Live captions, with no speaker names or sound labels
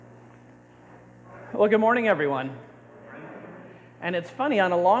Well, good morning, everyone. And it's funny,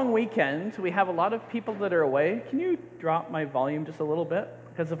 on a long weekend, we have a lot of people that are away. Can you drop my volume just a little bit?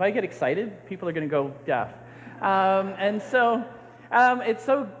 Because if I get excited, people are going to go deaf. It's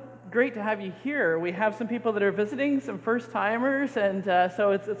so great to have you here. We have some people that are visiting, some first-timers, and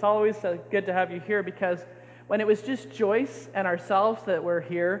so it's always good to have you here, because when it was just Joyce and ourselves that were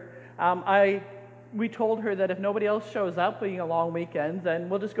here, we told her that if nobody else shows up being a long weekend, then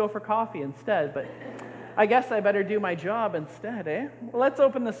we'll just go for coffee instead. But I guess I better do my job instead, eh? Well, let's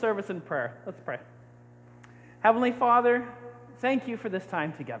open the service in prayer. Let's pray. Heavenly Father, thank you for this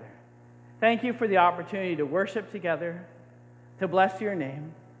time together. Thank you for the opportunity to worship together, to bless your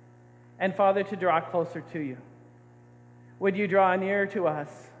name, and Father, to draw closer to you. Would you draw near to us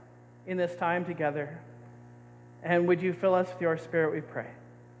in this time together, and would you fill us with your Spirit, we pray.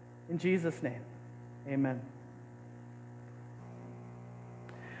 In Jesus' name. Amen.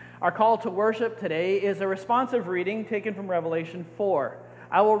 Our call to worship today is a responsive reading taken from Revelation 4.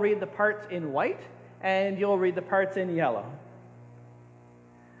 I will read the parts in white, and you'll read the parts in yellow.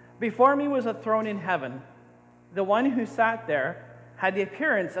 Before me was a throne in heaven. The one who sat there had the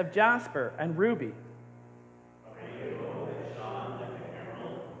appearance of jasper and ruby.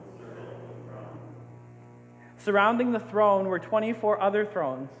 Surrounding the throne were 24 other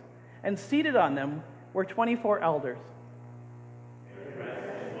thrones, and seated on them were 24 elders.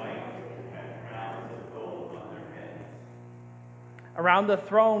 Around the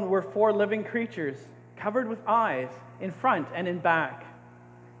throne were 4 living creatures, covered with eyes, in front and in back.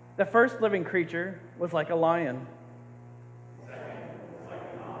 The first living creature was like a lion. The second was like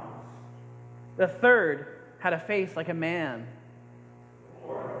an ox. The third had a face like a man. The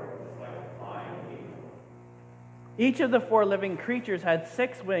fourth was like a flying eagle. Each of the 4 living creatures had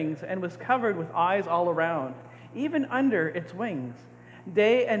 6 wings and was covered with eyes all around, even under its wings.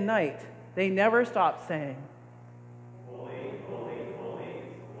 Day and night they never stopped saying, "Holy, holy, holy,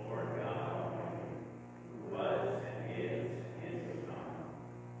 Lord God Almighty, who was and is to come."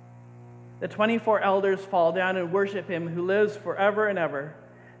 The 24 elders fall down and worship him who lives forever and ever.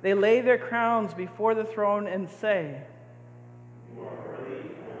 They lay their crowns before the throne and say, "You are worthy,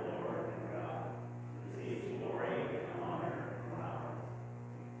 O Lord and God, to receive glory and honor and power.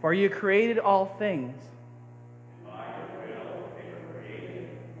 For you created all things. And by your will they were created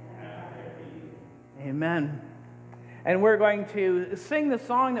and have their being." Amen. And we're going to sing the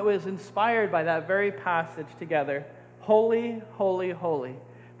song that was inspired by that very passage together. Holy, holy, holy.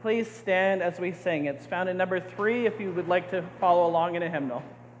 Please stand as we sing. It's found in number 3 if you would like to follow along in a hymnal.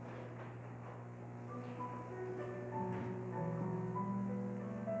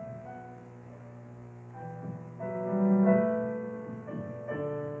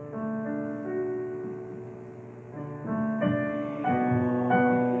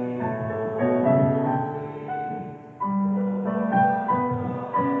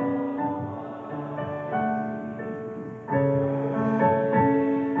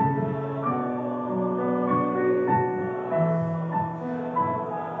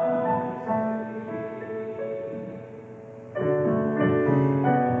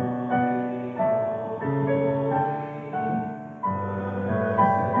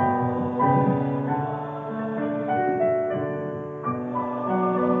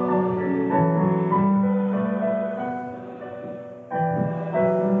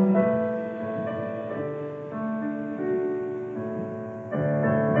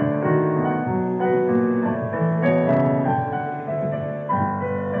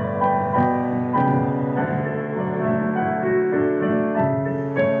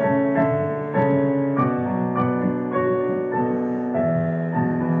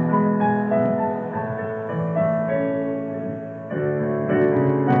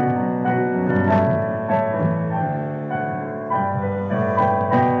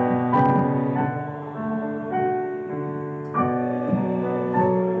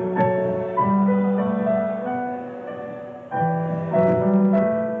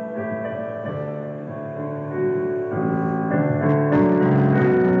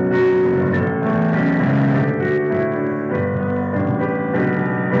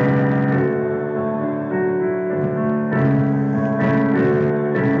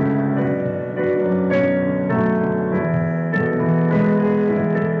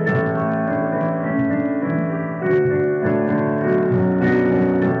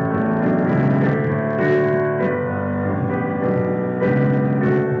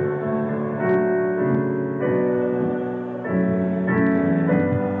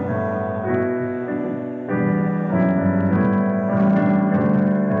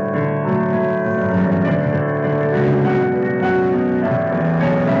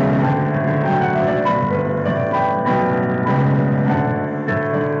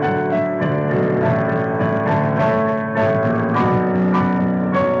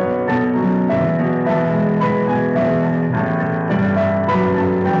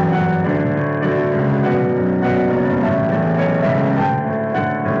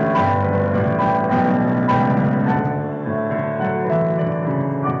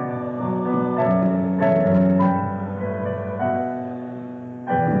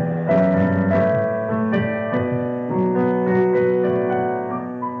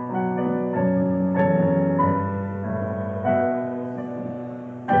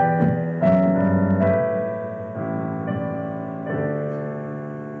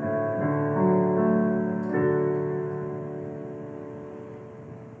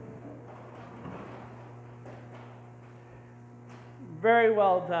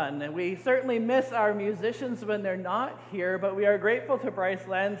 well done. And we certainly miss our musicians when they're not here, but we are grateful to Bryce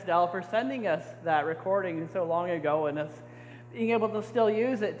Lansdale for sending us that recording so long ago and us being able to still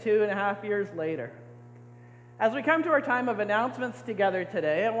use it 2.5 years later. As we come to our time of announcements together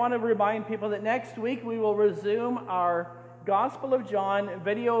today, I want to remind people that next week we will resume our Gospel of John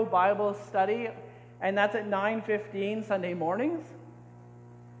video Bible study, and that's at 9:15 Sunday mornings.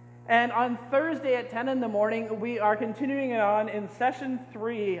 And on Thursday at 10 in the morning, we are continuing on in session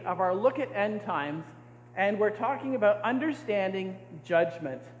 3 of our Look at End Times, and we're talking about understanding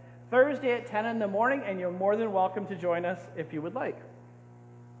judgment. Thursday at 10 in the morning, and you're more than welcome to join us if you would like.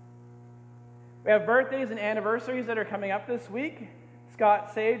 We have birthdays and anniversaries that are coming up this week.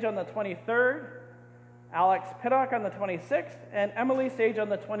 Scott Sage on the 23rd, Alex Pittock on the 26th, and Emily Sage on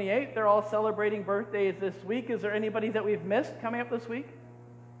the 28th. They're all celebrating birthdays this week. Is there anybody that we've missed coming up this week?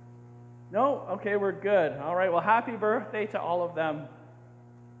 No? Okay, we're good. All right, well, happy birthday to all of them.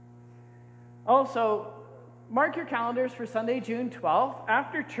 Also, mark your calendars for Sunday, June 12th.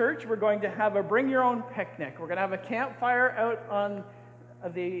 After church, we're going to have a bring your own picnic. We're going to have a campfire out on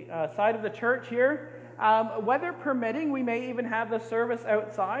the side of the church here. Weather permitting, we may even have the service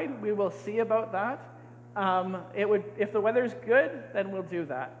outside. We will see about that. If the weather's good, then we'll do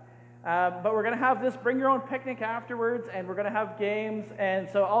that. But we're going to have this bring your own picnic afterwards, and we're going to have games. And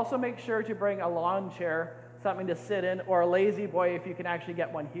so also make sure to bring a lawn chair, something to sit in, or a lazy boy if you can actually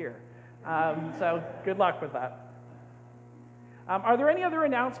get one here. So good luck with that. Are there any other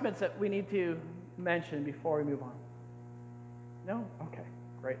announcements that we need to mention before we move on? No? Okay,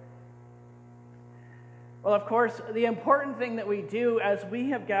 great. Well, of course, the important thing that we do as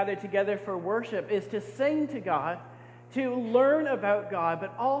we have gathered together for worship is to sing to God, to learn about God,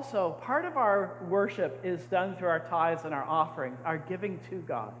 but also part of our worship is done through our tithes and our offerings, our giving to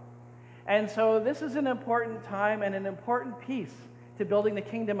God. And so this is an important time and an important piece to building the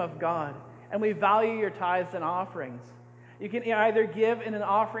kingdom of God, and we value your tithes and offerings. You can either give in an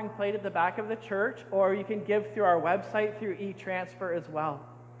offering plate at the back of the church, or you can give through our website through e-transfer as well.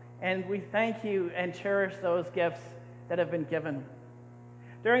 And we thank you and cherish those gifts that have been given.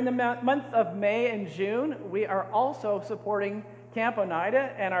 During the month of May and June, we are also supporting Camp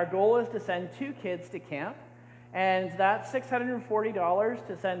Oneida, and our goal is to send 2 kids to camp. And that's $640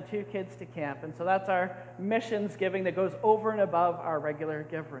 to send 2 kids to camp. And so that's our missions giving that goes over and above our regular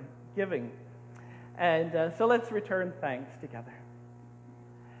giving. And so let's return thanks together.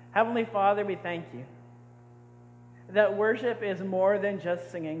 Heavenly Father, we thank you that worship is more than just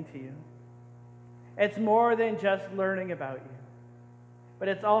singing to you. It's more than just learning about you. But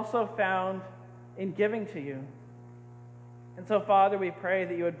it's also found in giving to you. And so, Father, we pray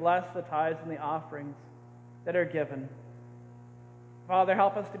that you would bless the tithes and the offerings that are given. Father,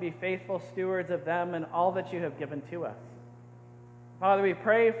 help us to be faithful stewards of them and all that you have given to us. Father, we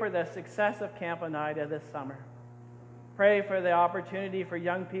pray for the success of Camp Oneida this summer. Pray for the opportunity for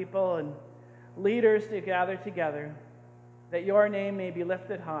young people and leaders to gather together, that your name may be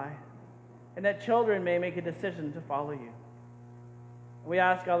lifted high, and that children may make a decision to follow you. We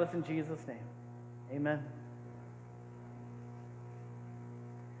ask all this in Jesus' name. Amen.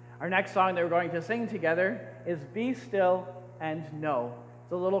 Our next song that we're going to sing together is Be Still and Know.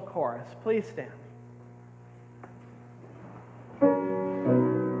 It's a little chorus. Please stand.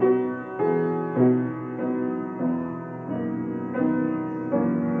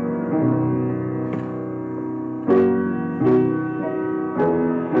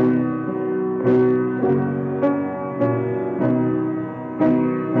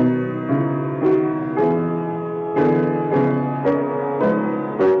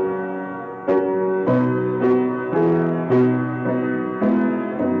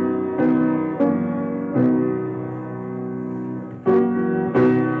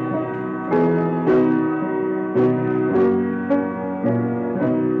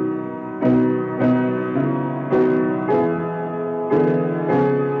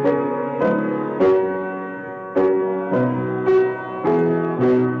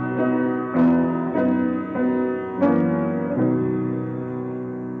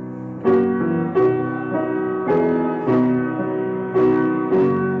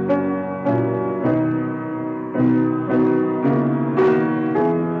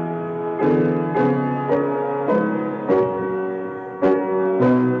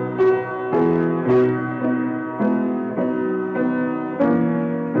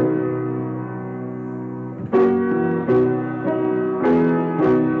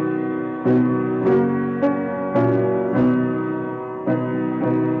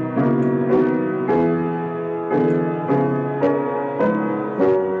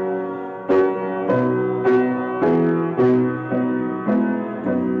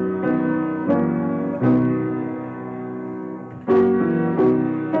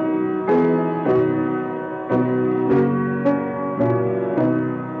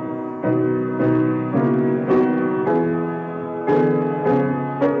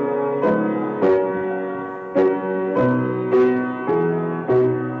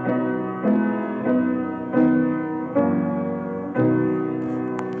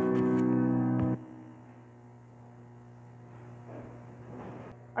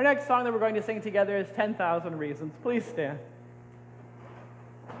 next song that we're going to sing together is 10,000 Reasons. Please stand.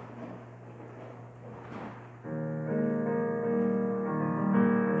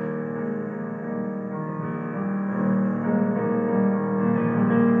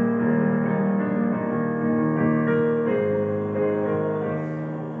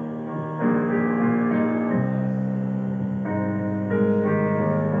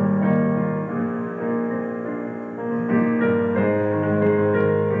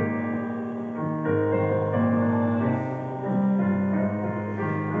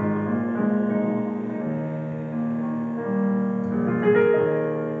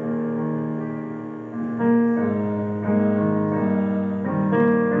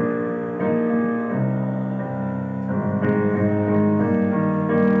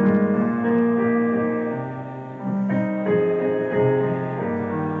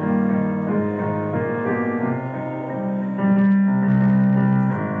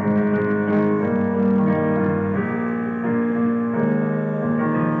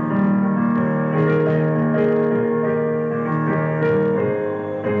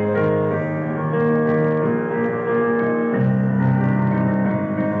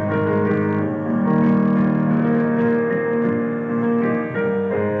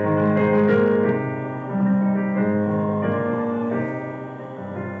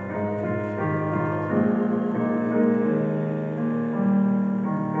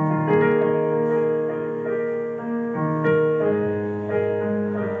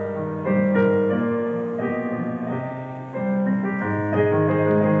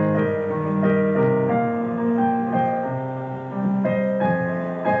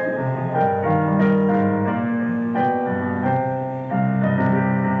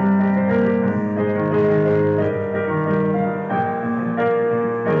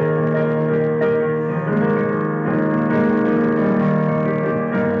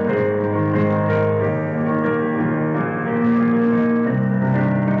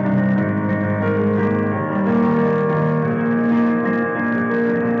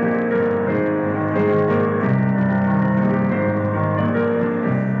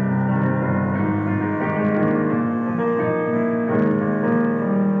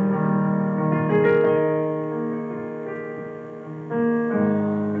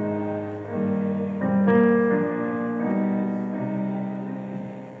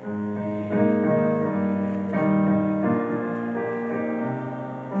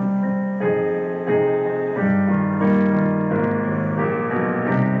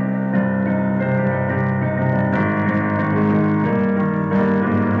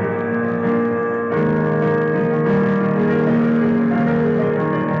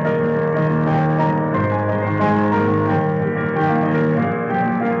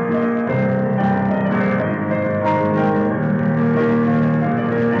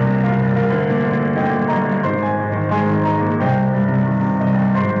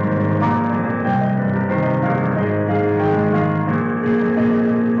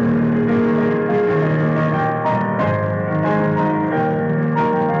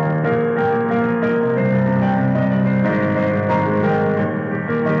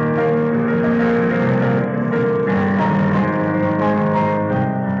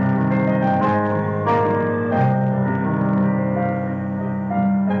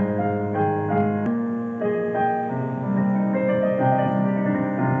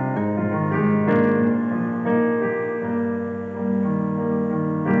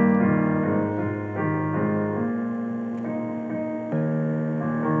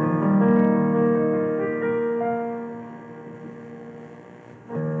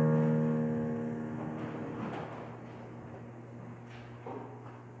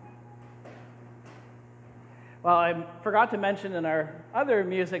 Well, I forgot to mention in our other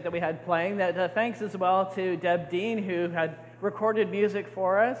music that we had playing that thanks as well to Deb Dean, who had recorded music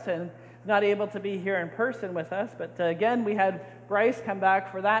for us and is not able to be here in person with us. But again, we had Bryce come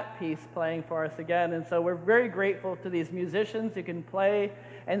back for that piece playing for us again. And so we're very grateful to these musicians who can play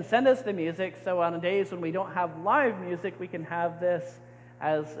and send us the music. So on days when we don't have live music, we can have this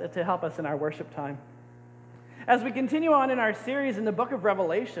as to help us in our worship time. As we continue on in our series in the book of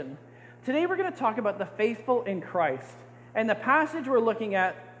Revelation, today we're going to talk about the faithful in Christ. And the passage we're looking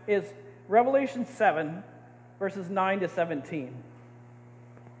at is Revelation 7, verses 9 to 17.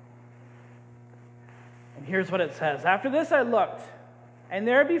 And here's what it says. After this I looked, and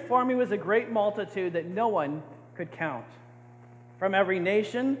there before me was a great multitude that no one could count, from every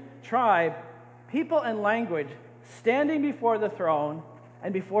nation, tribe, people, and language, standing before the throne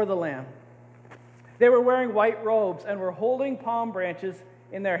and before the Lamb. They were wearing white robes and were holding palm branches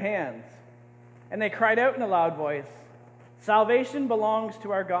in their hands. And they cried out in a loud voice, Salvation belongs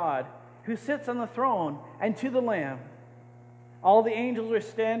to our God, who sits on the throne, and to the Lamb. All the angels were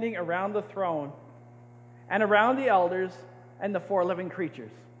standing around the throne, and around the elders and the 4 living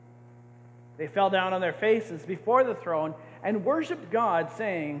creatures. They fell down on their faces before the throne and worshiped God,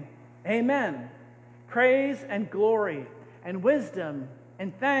 saying, Amen. Praise and glory and wisdom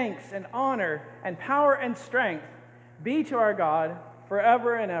and thanks and honor and power and strength be to our God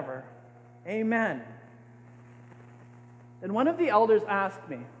forever and ever. Amen. Then one of the elders asked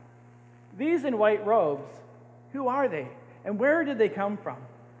me, These in white robes, who are they, and where did they come from?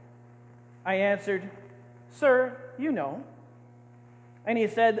 I answered, Sir, you know. And he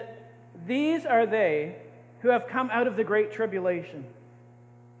said, These are they who have come out of the great tribulation.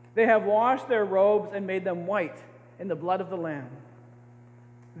 They have washed their robes and made them white in the blood of the Lamb.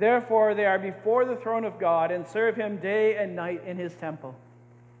 Therefore they are before the throne of God and serve him day and night in his temple.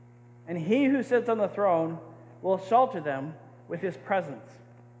 And he who sits on the throne will shelter them with his presence.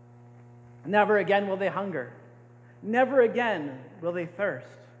 Never again will they hunger. Never again will they thirst.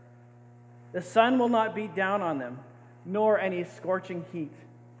 The sun will not beat down on them, nor any scorching heat.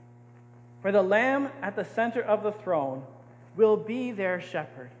 For the Lamb at the center of the throne will be their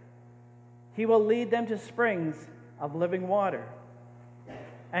shepherd. He will lead them to springs of living water.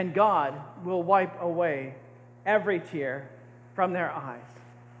 And God will wipe away every tear from their eyes.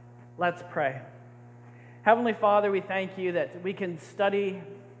 Let's pray. Heavenly Father, we thank you that we can study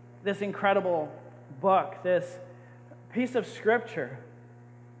this incredible book, this piece of Scripture.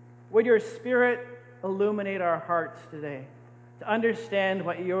 Would your Spirit illuminate our hearts today to understand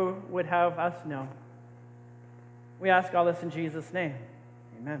what you would have us know? We ask all this in Jesus' name.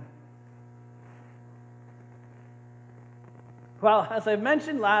 Amen. Well, as I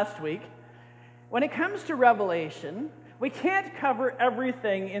mentioned last week, when it comes to Revelation, we can't cover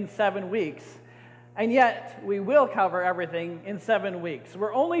everything in 7 weeks. And yet, we will cover everything in 7 weeks.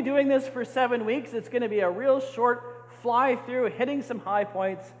 We're only doing this for 7 weeks. It's going to be a real short fly through, hitting some high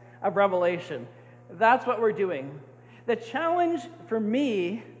points of Revelation. That's what we're doing. The challenge for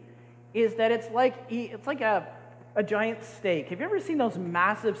me is that it's like a giant steak. Have you ever seen those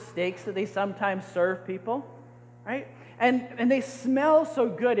massive steaks that they sometimes serve people? Right? And they smell so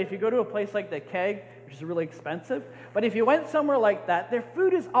good if you go to a place like the Keg, which is really expensive. But if you went somewhere like that, their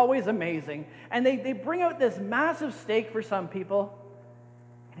food is always amazing. And they bring out this massive steak for some people.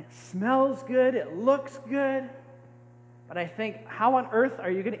 And it smells good. It looks good. But I think, how on earth are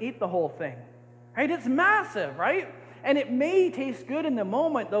you going to eat the whole thing? Right? It's massive, right? And it may taste good in the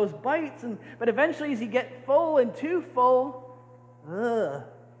moment, those bites. But eventually, as you get full and too full,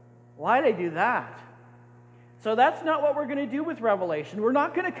 why'd I do that? So that's not what we're going to do with Revelation. We're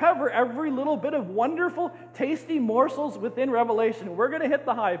not going to cover every little bit of wonderful, tasty morsels within Revelation. We're going to hit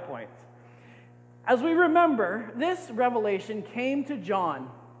the high points. As we remember, this revelation came to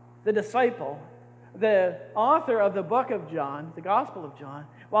John, the disciple, the author of the book of John, the Gospel of John,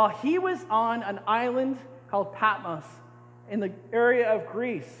 while he was on an island called Patmos in the area of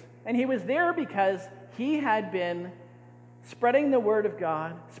Greece. And he was there because he had been spreading the word of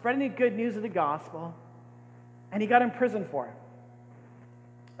God, spreading the good news of the gospel, and he got in prison for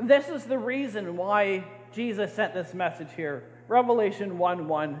it. This is the reason why Jesus sent this message here. Revelation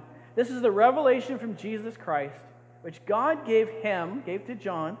 1:1. This is the revelation from Jesus Christ, which God gave to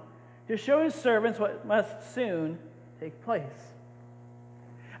John, to show his servants what must soon take place.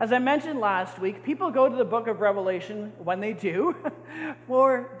 As I mentioned last week, people go to the book of Revelation when they do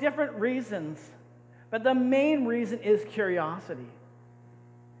for different reasons. But the main reason is curiosity.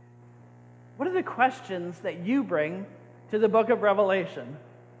 What are the questions that you bring to the book of Revelation?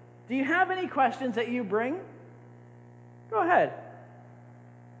 Do you have any questions that you bring? Go ahead.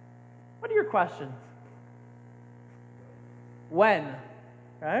 What are your questions? When?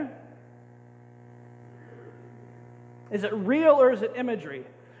 Okay? Is it real or is it imagery?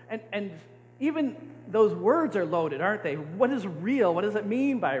 And even those words are loaded, aren't they? What is real? What does it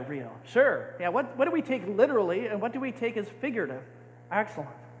mean by real? Sure. Yeah, what do we take literally and what do we take as figurative? Excellent.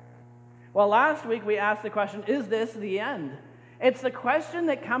 Well, last week we asked the question, is this the end? It's the question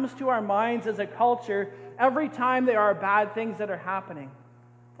that comes to our minds as a culture every time there are bad things that are happening,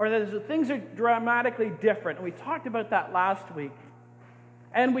 or that things are dramatically different. And we talked about that last week.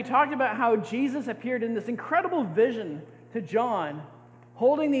 And we talked about how Jesus appeared in this incredible vision to John,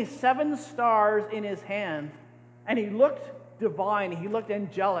 holding these 7 stars in his hand. And he looked divine, he looked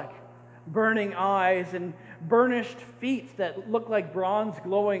angelic, burning eyes and burnished feet that looked like bronze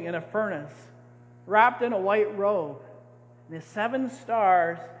glowing in a furnace, wrapped in a white robe. And the 7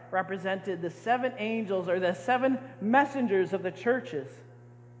 stars represented the 7 angels, or the 7 messengers of the churches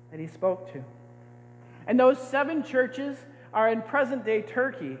that he spoke to. And those 7 churches are in present-day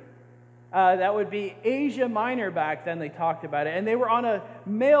Turkey. That would be Asia Minor back then, they talked about it. And they were on a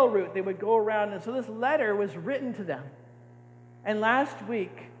mail route. They would go around, and so this letter was written to them. And last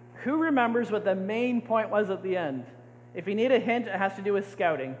week, who remembers what the main point was at the end? If you need a hint, it has to do with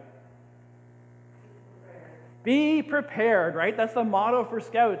scouting. Be prepared, right? That's the motto for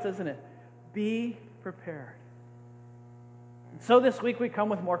scouts, isn't it? Be prepared. So this week we come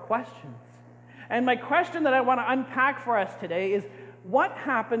with more questions. And my question that I want to unpack for us today is, what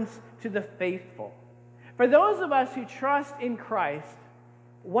happens to the faithful? For those of us who trust in Christ,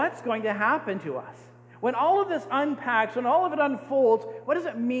 what's going to happen to us? When all of this unpacks, when all of it unfolds, what does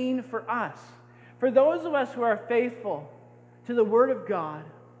it mean for us? For those of us who are faithful to the Word of God,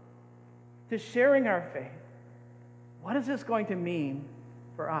 to sharing our faith, what is this going to mean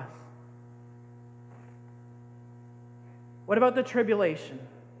for us? What about the tribulation?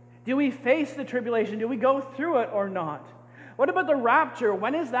 Do we face the tribulation? Do we go through it or not? What about the rapture?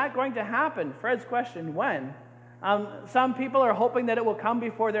 When is that going to happen? Fred's question, when? Some people are hoping that it will come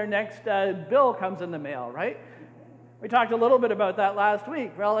before their next bill comes in the mail, right? We talked a little bit about that last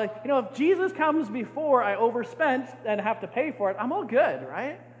week. Well, if Jesus comes before I overspent and have to pay for it, I'm all good,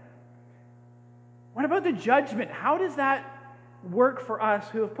 right? What about the judgment? How does that work for us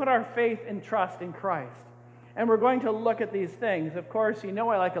who have put our faith and trust in Christ? And we're going to look at these things. Of course, you know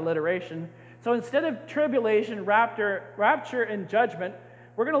I like alliteration. So instead of tribulation, rapture, and judgment,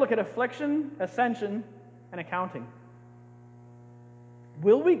 we're going to look at affliction, ascension, and accounting.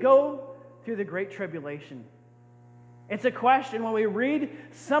 Will we go through the great tribulation? It's a question when we read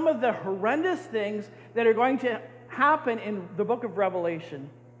some of the horrendous things that are going to happen in the book of Revelation.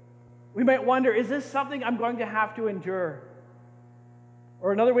 We might wonder, is this something I'm going to have to endure?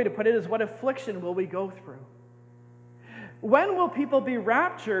 Or another way to put it is, what affliction will we go through? When will people be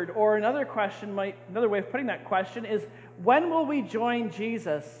raptured? Or another way of putting that question is, when will we join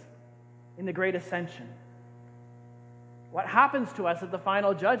Jesus in the great ascension? What happens to us at the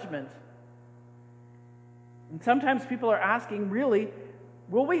final judgment? And sometimes people are asking, really,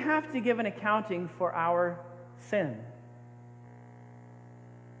 will we have to give an accounting for our sin?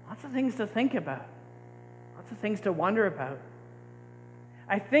 Lots of things to think about. Lots of things to wonder about.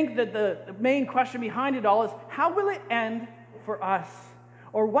 I think that the main question behind it all is, how will it end for us?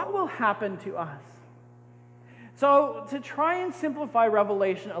 Or what will happen to us? So to try and simplify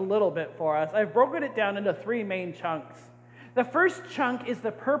Revelation a little bit for us, I've broken it down into three main chunks. The first chunk is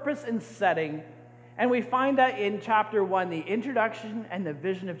the purpose and setting, and we find that in chapter 1, the introduction and the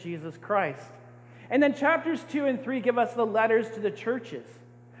vision of Jesus Christ. And then chapters 2 and 3 give us the letters to the churches,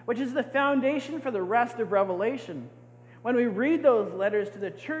 which is the foundation for the rest of Revelation. When we read those letters to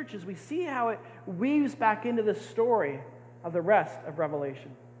the churches, we see how it weaves back into the story of the rest of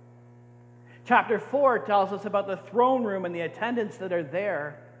Revelation. Chapter 4 tells us about the throne room and the attendants that are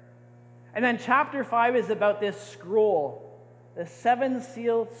there. And then chapter 5 is about this scroll, the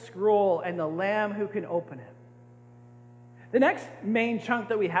seven-sealed scroll, and the Lamb who can open it. The next main chunk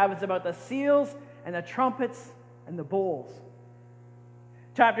that we have is about the seals and the trumpets and the bowls.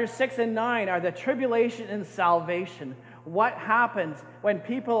 Chapters 6 and 9 are the tribulation and salvation. What happens when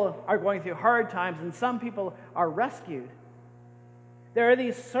people are going through hard times and some people are rescued? There are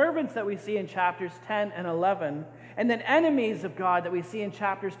these servants that we see in chapters 10 and 11, and then enemies of God that we see in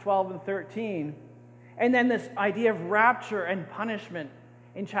chapters 12 and 13, and then this idea of rapture and punishment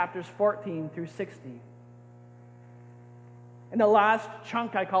in chapters 14 through 16. And the last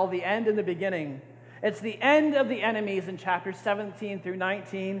chunk I call the end and the beginning. It's the end of the enemies in chapters 17 through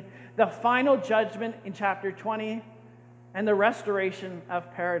 19, the final judgment in chapter 20, and the restoration of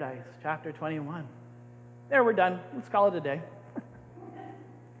paradise, chapter 21. There, we're done. Let's call it a day.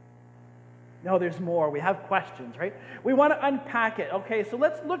 No, there's more. We have questions, right? We want to unpack it. Okay, so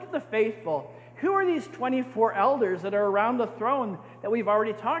let's look at the faithful. Who are these 24 elders that are around the throne that we've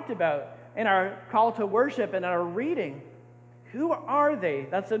already talked about in our call to worship and our reading? Who are they?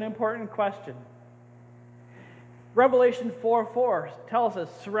 That's an important question. Revelation 4:4 tells us,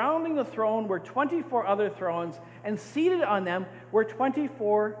 surrounding the throne were 24 other thrones, and seated on them were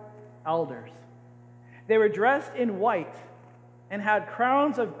 24 elders. They were dressed in white and had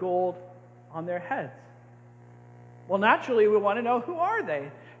crowns of gold on their heads. Well, naturally, we want to know, who are they?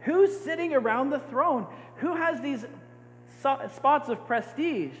 Who's sitting around the throne? Who has these spots of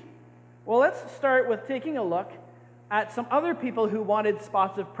prestige? Well, let's start with taking a look at some other people who wanted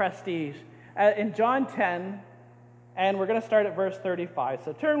spots of prestige. In John 10, and we're going to start at verse 35.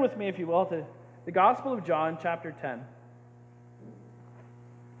 So turn with me, if you will, to the Gospel of John, chapter 10.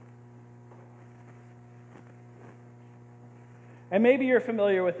 And maybe you're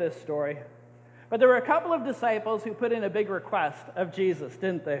familiar with this story. But there were a couple of disciples who put in a big request of Jesus,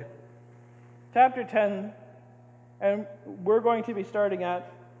 didn't they? Chapter 10, and we're going to be starting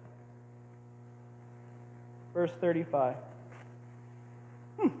at verse 35.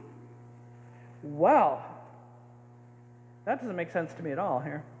 Well, that doesn't make sense to me at all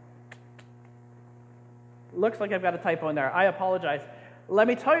here. Looks like I've got a typo in there. I apologize. Let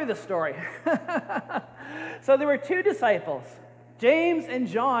me tell you the story. So there were two disciples, James and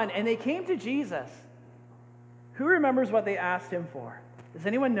John, and they came to Jesus. Who remembers what they asked him for? Does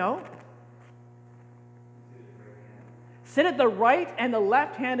anyone know? Sit at the right and the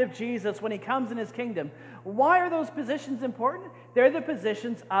left hand of Jesus when he comes in his kingdom. Why are those positions important? They're the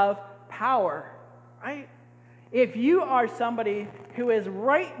positions of power, right? If you are somebody who is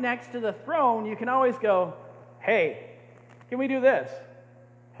right next to the throne, you can always go, hey, can we do this?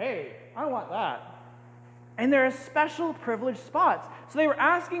 Hey, I want that. And there are special privileged spots. So they were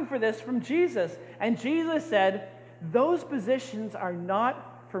asking for this from Jesus. And Jesus said, those positions are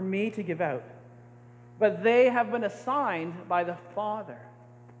not for me to give out, but they have been assigned by the Father.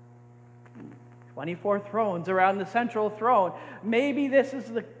 24 thrones around the central throne. Maybe this is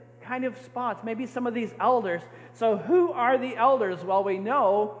the kind of spots, maybe some of these elders. So who are the elders? Well, we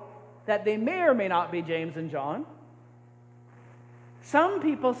know that they may or may not be James and John. Some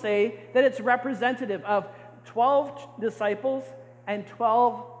people say that it's representative of 12 disciples and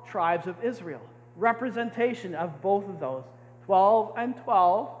 12 tribes of Israel. Representation of both of those. 12 and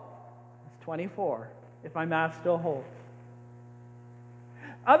 12 is 24, if my math still holds.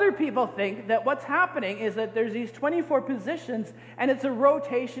 Other people think that what's happening is that there's these 24 positions and it's a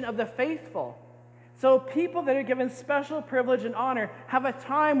rotation of the faithful. So people that are given special privilege and honor have a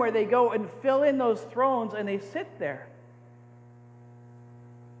time where they go and fill in those thrones and they sit there.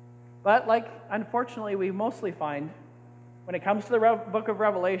 But unfortunately, we mostly find when it comes to the book of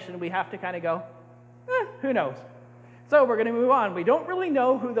Revelation, we have to kind of go, who knows? So we're going to move on. We don't really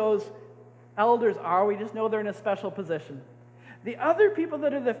know who those elders are. We just know they're in a special position. The other people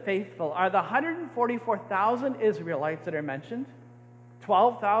that are the faithful are the 144,000 Israelites that are mentioned,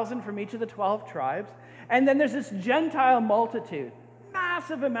 12,000 from each of the 12 tribes, and then there's this Gentile multitude,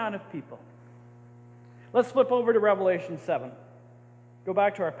 massive amount of people. Let's flip over to Revelation 7. Go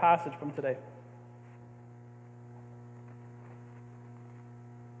back to our passage from today.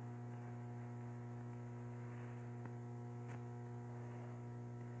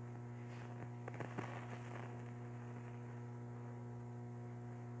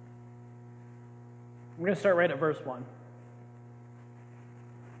 We're going to start right at verse 1.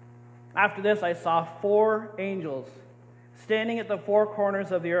 After this, I saw 4 angels standing at the 4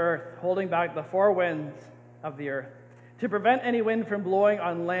 corners of the earth, holding back the 4 winds of the earth, to prevent any wind from blowing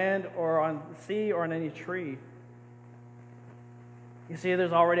on land or on the sea or on any tree. You see,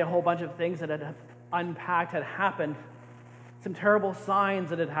 there's already a whole bunch of things that had unpacked, had happened. Some terrible signs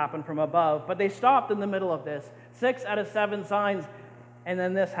that had happened from above. But they stopped in the middle of this. 6 out of 7 signs, and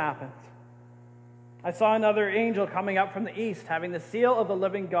then this happens. I saw another angel coming up from the east, having the seal of the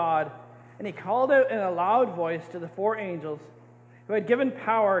living God, and he called out in a loud voice to the 4 angels who had given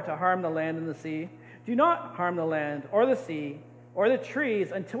power to harm the land and the sea, do not harm the land or the sea or the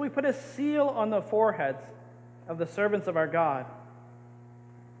trees until we put a seal on the foreheads of the servants of our God.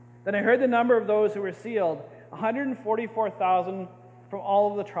 Then I heard the number of those who were sealed, 144,000 from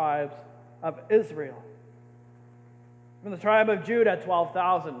all of the tribes of Israel. From the tribe of Judah,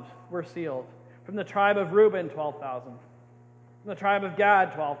 12,000 were sealed. From the tribe of Reuben, 12,000. From the tribe of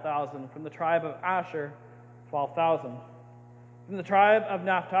Gad, 12,000. From the tribe of Asher, 12,000. From the tribe of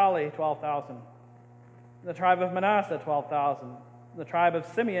Naphtali, 12,000. From the tribe of Manasseh, 12,000. From the tribe of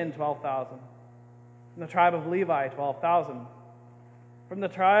Simeon, 12,000. From the tribe of Levi, 12,000. From the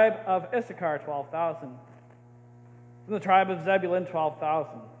tribe of Issachar, 12,000. From the tribe of Zebulun,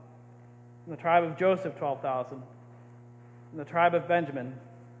 12,000. From the tribe of Joseph, 12,000. From the tribe of Benjamin,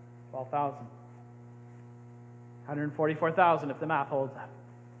 12,000. 144,000 if the math holds up.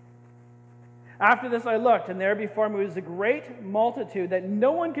 After this I looked, and there before me was a great multitude that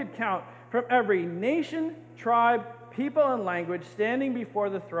no one could count, from every nation, tribe, people, and language, standing before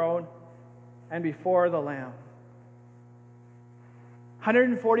the throne and before the Lamb.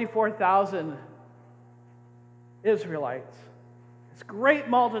 144,000 Israelites. This great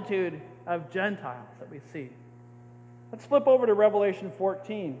multitude of Gentiles that we see. Let's flip over to Revelation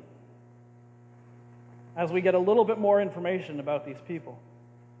 14 as we get a little bit more information about these people.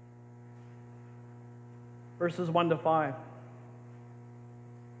 Verses 1 to 5.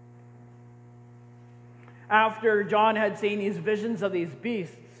 After John had seen these visions of these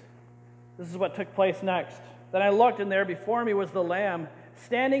beasts, this is what took place next. Then I looked, and there before me was the Lamb,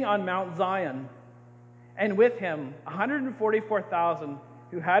 standing on Mount Zion, and with him 144,000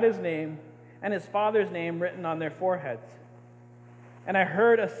 who had his name and his Father's name written on their foreheads. And I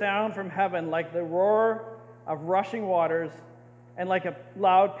heard a sound from heaven like the roar of rushing waters and like a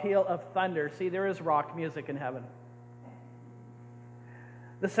loud peal of thunder. See, there is rock music in heaven.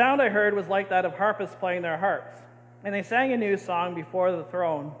 The sound I heard was like that of harpists playing their harps. And they sang a new song before the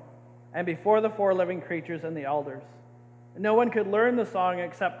throne and before the four living creatures and the elders. No one could learn the song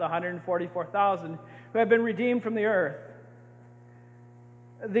except the 144,000 who had been redeemed from the earth.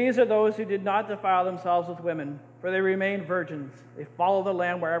 These are those who did not defile themselves with women, for they remain virgins. They follow the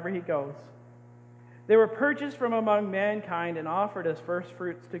Lamb wherever he goes. They were purchased from among mankind and offered as first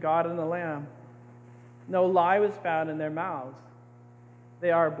fruits to God and the Lamb. No lie was found in their mouths.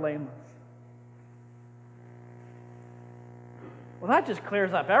 They are blameless. Well, that just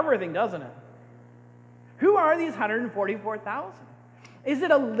clears up everything, doesn't it? Who are these 144,000? Is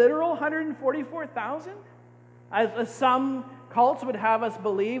it a literal 144,000? As some cults would have us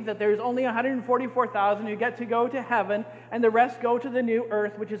believe that there's only 144,000 who get to go to heaven and the rest go to the new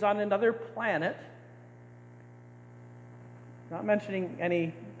earth, which is on another planet. Not mentioning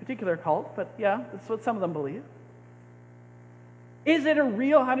any particular cult, but yeah, that's what some of them believe. Is it a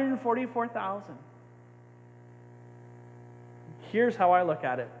real 144,000? Here's how I look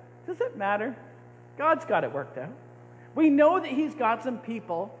at it. Does it matter? God's got it worked out. We know that he's got some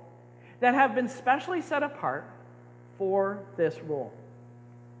people that have been specially set apart for this role.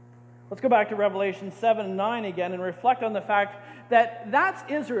 Let's go back to Revelation 7 and 9 again and reflect on the fact that that's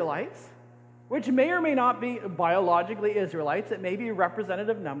Israelites, which may or may not be biologically Israelites. It may be a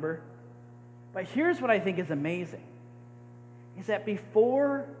representative number. But here's what I think is amazing, is that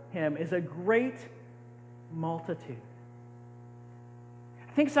before him is a great multitude.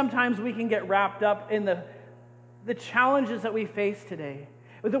 I think sometimes we can get wrapped up in the challenges that we face today,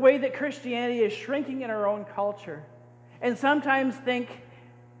 with the way that Christianity is shrinking in our own culture, and sometimes think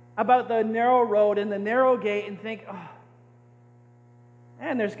about the narrow road and the narrow gate and think, oh,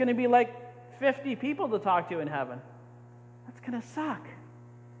 man, there's going to be like 50 people to talk to in heaven. That's going to suck.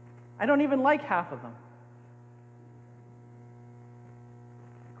 I don't even like half of them.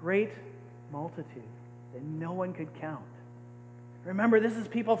 Great multitude that no one could count. Remember, this is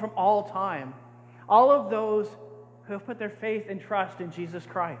people from all time. All of those who have put their faith and trust in Jesus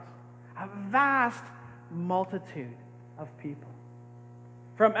Christ. A vast multitude of people.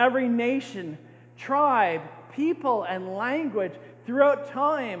 From every nation, tribe, people, and language throughout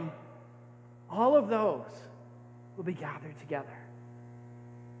time, all of those will be gathered together.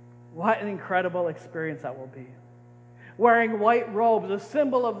 What an incredible experience that will be. Wearing white robes, a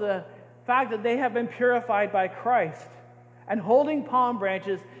symbol of the fact that they have been purified by Christ, and holding palm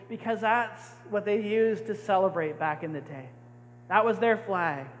branches because that's what they used to celebrate back in the day. That was their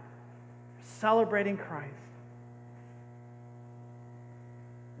flag, celebrating Christ.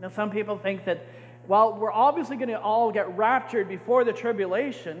 Now, some people think that, well, we're obviously going to all get raptured before the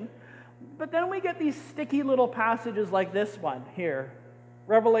tribulation, but then we get these sticky little passages like this one here,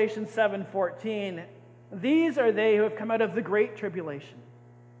 Revelation 7:14. These are they who have come out of the great tribulation.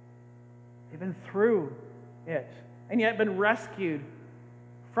 They've been through it, and yet been rescued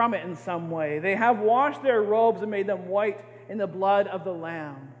from it in some way. They have washed their robes and made them white in the blood of the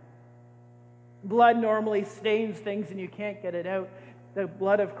Lamb. Blood normally stains things and you can't get it out. The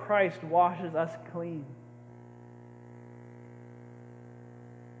blood of Christ washes us clean.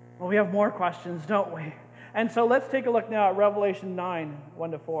 Well, we have more questions, don't we? And so let's take a look now at Revelation 9,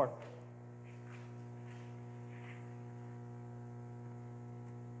 1-4.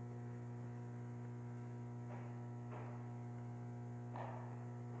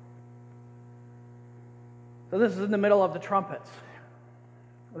 So this is in the middle of the trumpets.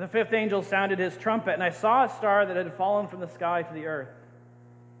 The fifth angel sounded his trumpet, and I saw a star that had fallen from the sky to the earth.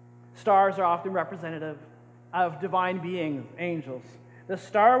 Stars are often representative of divine beings, angels. The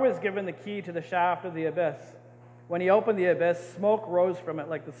star was given the key to the shaft of the abyss. When he opened the abyss, smoke rose from it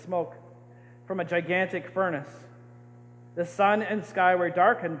like the smoke from a gigantic furnace. The sun and sky were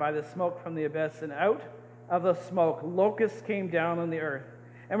darkened by the smoke from the abyss, and out of the smoke locusts came down on the earth,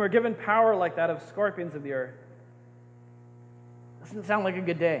 and were given power like that of scorpions of the earth. Doesn't sound like a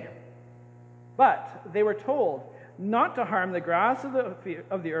good day. But they were told not to harm the grass of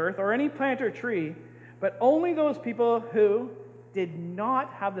the earth or any plant or tree, but only those people who did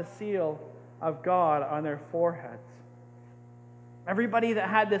not have the seal of God on their foreheads. Everybody that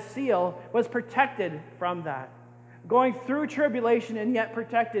had the seal was protected from that, going through tribulation and yet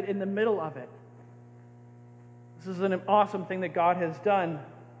protected in the middle of it. This is an awesome thing that God has done.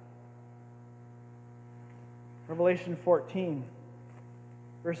 Revelation 14,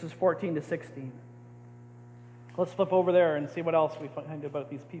 verses 14 to 16. Let's flip over there and see what else we find about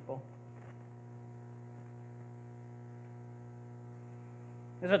these people.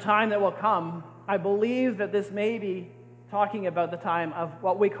 There's a time that will come. I believe that this may be talking about the time of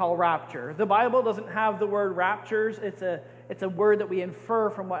what we call rapture. The Bible doesn't have the word raptures. It's a word that we infer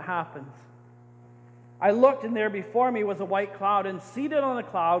from what happens. I looked, and there before me was a white cloud, and seated on the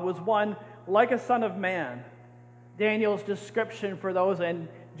cloud was one like a son of man. Daniel's description for those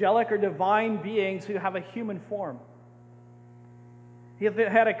angelic or divine beings who have a human form. He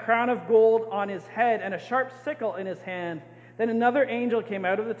had a crown of gold on his head and a sharp sickle in his hand. Then another angel came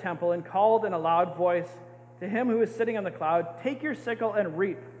out of the temple and called in a loud voice to him who was sitting on the cloud, "Take your sickle and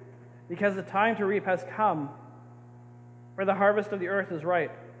reap, because the time to reap has come, for the harvest of the earth is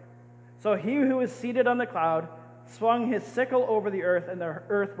ripe." So he who was seated on the cloud swung his sickle over the earth, and the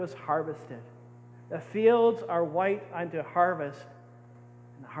earth was harvested. The fields are white unto harvest,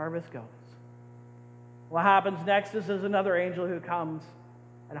 and the harvest goes. What happens next is there's another angel who comes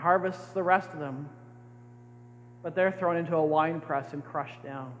and harvests the rest of them, but they're thrown into a winepress and crushed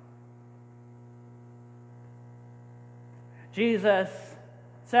down. Jesus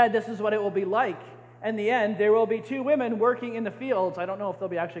said this is what it will be like. In the end, there will be two women working in the fields. I don't know if they'll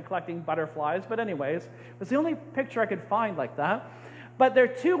be actually collecting butterflies, but anyways, it's the only picture I could find like that. But there are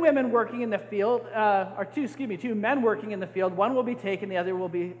two women working in the field, two men working in the field. One will be taken, the other will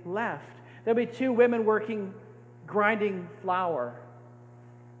be left. There'll be two women working, grinding flour.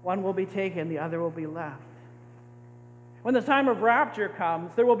 One will be taken, the other will be left. When the time of rapture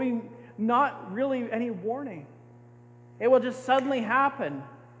comes, there will be not really any warning. It will just suddenly happen.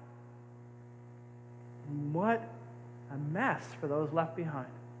 What a mess for those left behind.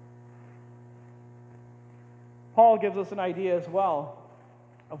 Paul gives us an idea as well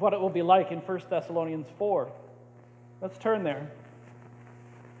of what it will be like in 1 Thessalonians 4. Let's turn there.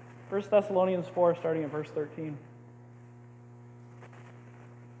 1 Thessalonians 4, starting at verse 13.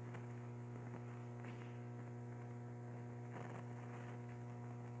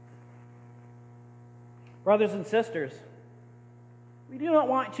 Brothers and sisters, we do not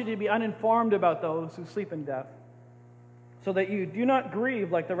want you to be uninformed about those who sleep in death, so that you do not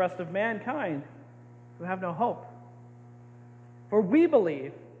grieve like the rest of mankind who have no hope. For we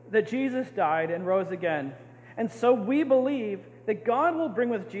believe that Jesus died and rose again, and so we believe that God will bring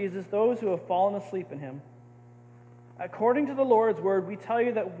with Jesus those who have fallen asleep in him. According to the Lord's word, we tell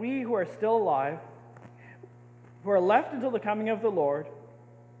you that we who are still alive, who are left until the coming of the Lord,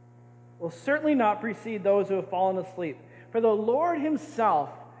 will certainly not precede those who have fallen asleep. For the Lord himself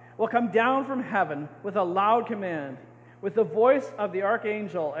will come down from heaven with a loud command, with the voice of the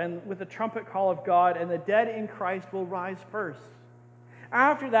archangel, and with the trumpet call of God, and the dead in Christ will rise first.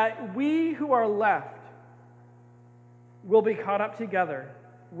 After that, we who are left will be caught up together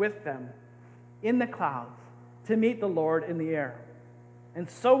with them in the clouds to meet the Lord in the air. And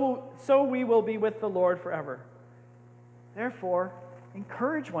so we will be with the Lord forever. Therefore,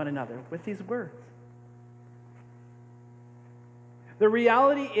 encourage one another with these words. The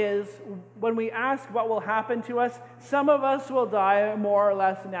reality is, when we ask what will happen to us, some of us will die more or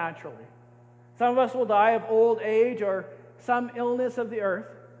less naturally. Some of us will die of old age or some illness of the earth.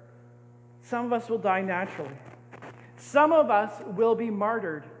 Some of us will die naturally. Some of us will be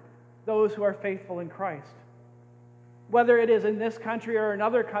martyred, those who are faithful in Christ. Whether it is in this country or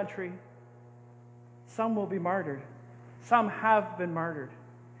another country, some will be martyred. Some have been martyred.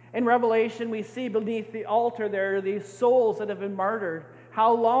 In Revelation, we see beneath the altar there are these souls that have been martyred.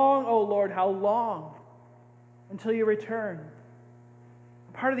 How long, O Lord, how long until you return?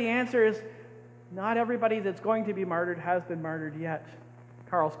 Part of the answer is not everybody that's going to be martyred has been martyred yet.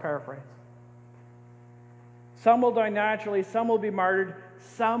 Carl's paraphrase. Some will die naturally, some will be martyred,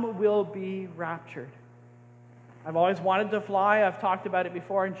 some will be raptured. I've always wanted to fly. I've talked about it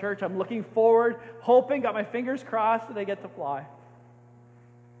before in church. I'm looking forward, hoping, got my fingers crossed that I get to fly.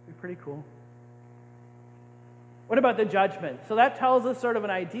 It'd be pretty cool. What about the judgment? So that tells us sort of an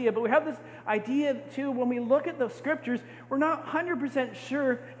idea, but we have this idea too, when we look at the scriptures, we're not 100%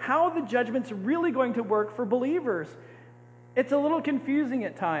 sure how the judgment's really going to work for believers. It's a little confusing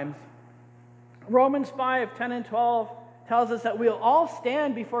at times. Romans 5, 10 and 12 tells us that we'll all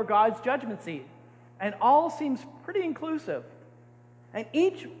stand before God's judgment seat. And all seems pretty inclusive. And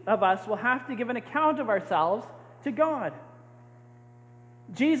each of us will have to give an account of ourselves to God.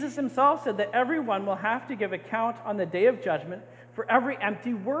 Jesus himself said that everyone will have to give account on the day of judgment for every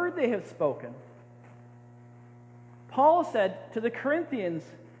empty word they have spoken. Paul said to the Corinthians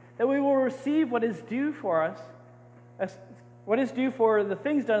that we will receive what is due for us, what is due for the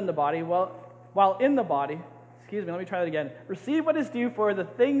things done in the body while in the body. Let me try that again. Receive what is due for the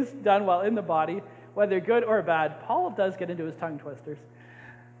things done while in the body, whether good or bad. Paul does get into his tongue twisters.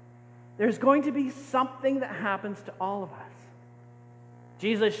 There's going to be something that happens to all of us.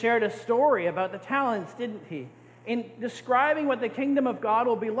 Jesus shared a story about the talents, didn't he? In describing what the kingdom of God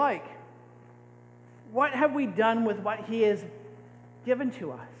will be like. What have we done with what he has given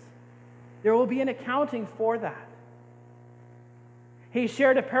to us? There will be an accounting for that. He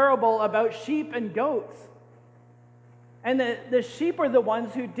shared a parable about sheep and goats. And the sheep are the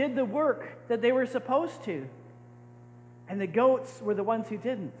ones who did the work that they were supposed to. And the goats were the ones who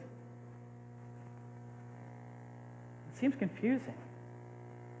didn't. It seems confusing.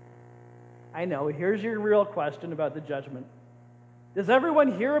 I know, here's your real question about the judgment. Does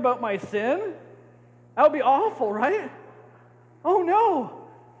everyone hear about my sin? That would be awful, right? Oh no!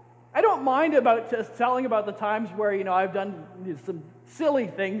 I don't mind about just telling about the times where, I've done some silly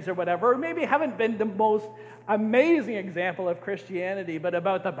things or whatever, or maybe haven't been the most amazing example of Christianity, but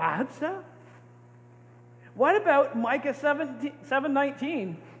about the bad stuff? What about Micah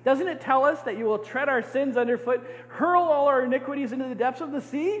 7:19? Doesn't it tell us that you will tread our sins underfoot, hurl all our iniquities into the depths of the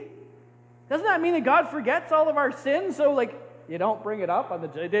sea? Doesn't that mean that God forgets all of our sins, so you don't bring it up on the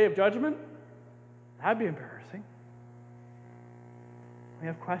day of judgment? That'd be embarrassing. We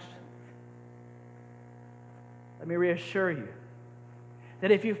have questions. Let me reassure you that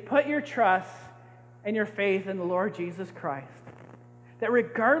if you've put your trust and your faith in the Lord Jesus Christ, that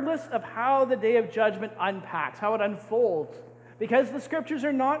regardless of how the day of judgment unpacks, how it unfolds, because the scriptures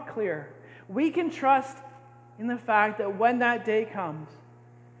are not clear, we can trust in the fact that when that day comes,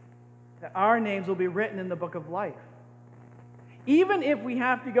 that our names will be written in the book of life. Even if we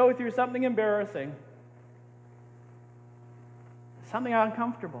have to go through something embarrassing, something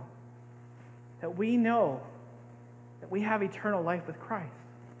uncomfortable, that we know that we have eternal life with Christ.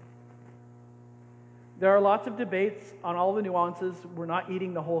 There are lots of debates on all the nuances. We're not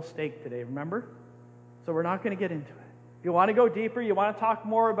eating the whole steak today, remember? So we're not going to get into it. If you want to go deeper, you want to talk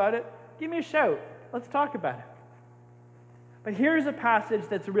more about it, give me a shout. Let's talk about it. But here's a passage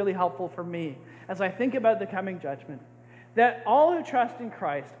that's really helpful for me as I think about the coming judgment. That all who trust in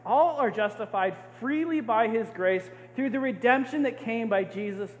Christ, all are justified freely by his grace through the redemption that came by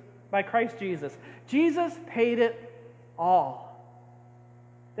Christ Jesus. Jesus paid it all.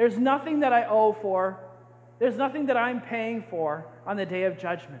 There's nothing that I owe for. There's nothing that I'm paying for on the day of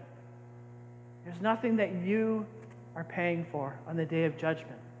judgment. There's nothing that you are paying for on the day of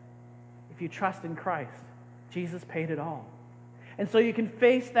judgment. If you trust in Christ, Jesus paid it all. And so you can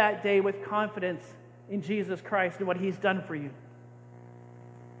face that day with confidence in Jesus Christ and what he's done for you.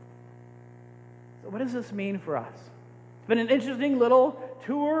 So what does this mean for us? It's been an interesting little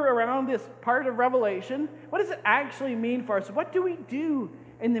tour around this part of Revelation. What does it actually mean for us? What do we do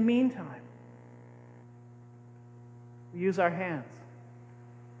in the meantime? We use our hands.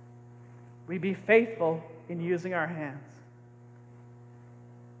 We be faithful in using our hands.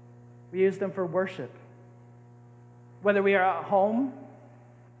 We use them for worship. Whether we are at home,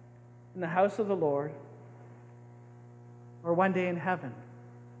 in the house of the Lord, or one day in heaven.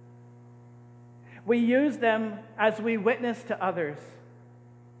 We use them as we witness to others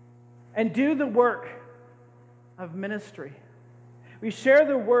and do the work of ministry. We share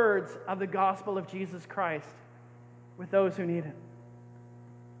the words of the gospel of Jesus Christ with those who need it.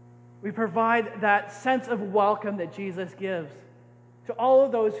 We provide that sense of welcome that Jesus gives to all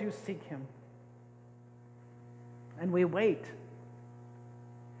of those who seek him. And we wait.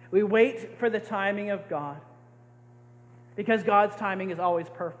 We wait for the timing of God, because God's timing is always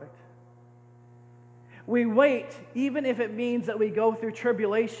perfect. We wait even if it means that we go through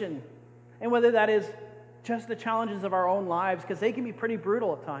tribulation, and whether that is just the challenges of our own lives, because they can be pretty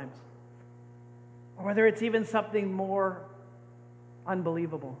brutal at times, or whether it's even something more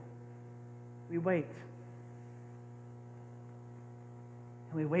unbelievable. We wait.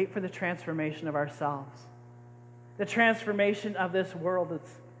 And we wait for the transformation of ourselves, the transformation of this world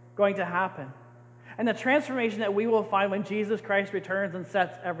that's going to happen, and the transformation that we will find when Jesus Christ returns and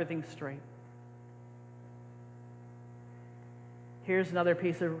sets everything straight. Here's another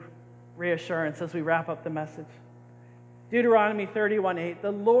piece of reassurance as we wrap up the message. Deuteronomy 31:8,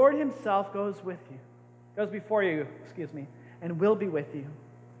 the Lord himself goes before you, and will be with you.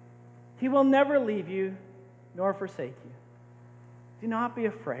 He will never leave you nor forsake you. Do not be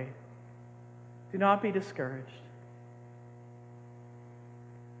afraid. Do not be discouraged.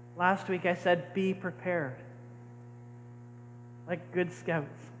 Last week I said, be prepared, like good scouts.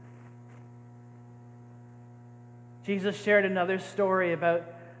 Jesus shared another story about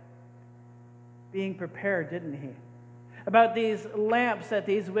being prepared, didn't he? About these lamps that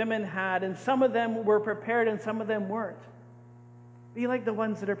these women had, and some of them were prepared and some of them weren't. Be like the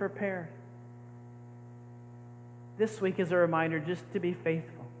ones that are prepared. this week is a reminder just to be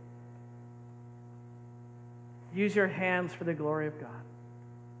faithful. Use your hands for the glory of God.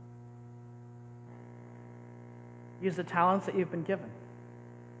 Use the talents that you've been given.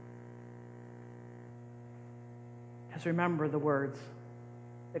 Because remember the words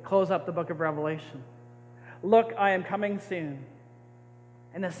that close up the book of Revelation. Look, I am coming soon.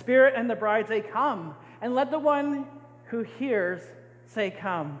 And the Spirit and the bride say, come. And let the one who hears say,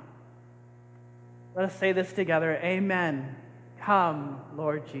 come. Let us say this together. Amen. Come,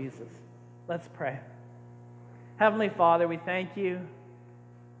 Lord Jesus. Let's pray. Heavenly Father, we thank you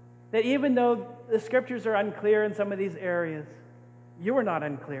that even though the scriptures are unclear in some of these areas, you are not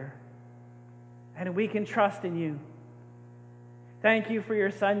unclear. And we can trust in you. Thank you for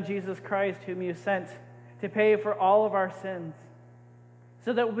your Son, Jesus Christ, whom you sent to pay for all of our sins,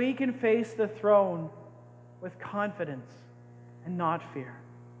 so that we can face the throne with confidence and not fear.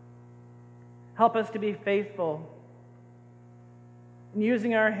 Help us to be faithful in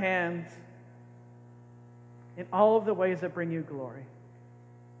using our hands in all of the ways that bring you glory.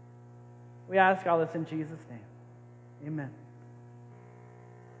 We ask all this in Jesus' name. Amen.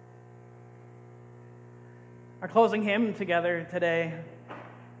 Our closing hymn together today,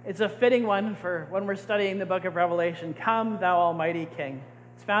 it's a fitting one for when we're studying the book of Revelation. Come, thou almighty King.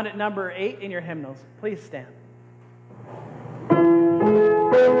 It's found at number 8 in your hymnals. Please stand.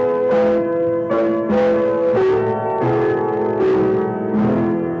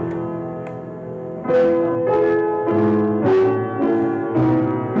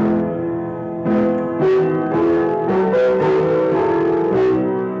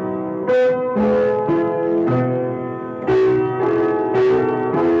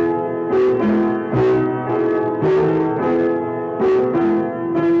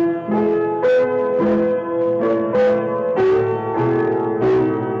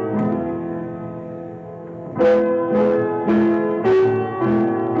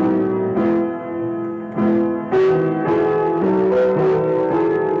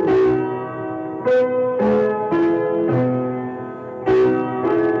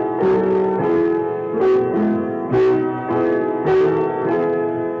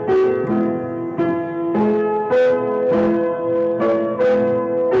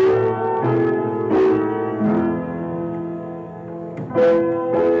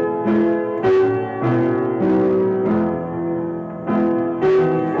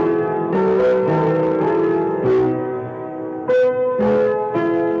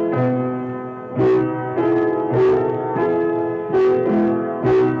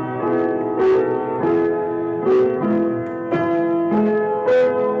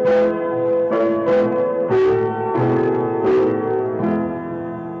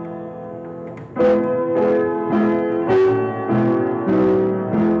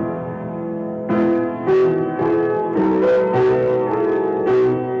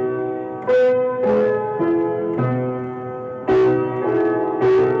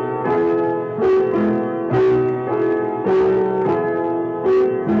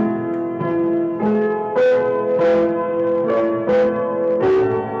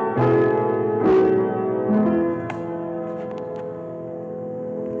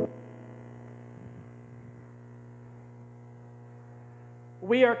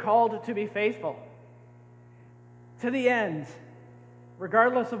 We are called to be faithful to the end,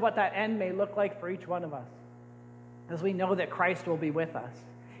 regardless of what that end may look like for each one of us, as we know that Christ will be with us.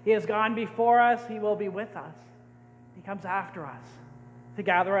 He has gone before us. He will be with us. He comes after us to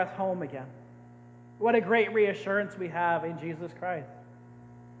gather us home again. What a great reassurance we have in Jesus Christ.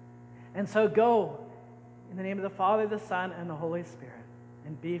 And so go in the name of the Father, the Son, and the Holy Spirit,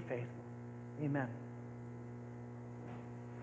 and be faithful. Amen.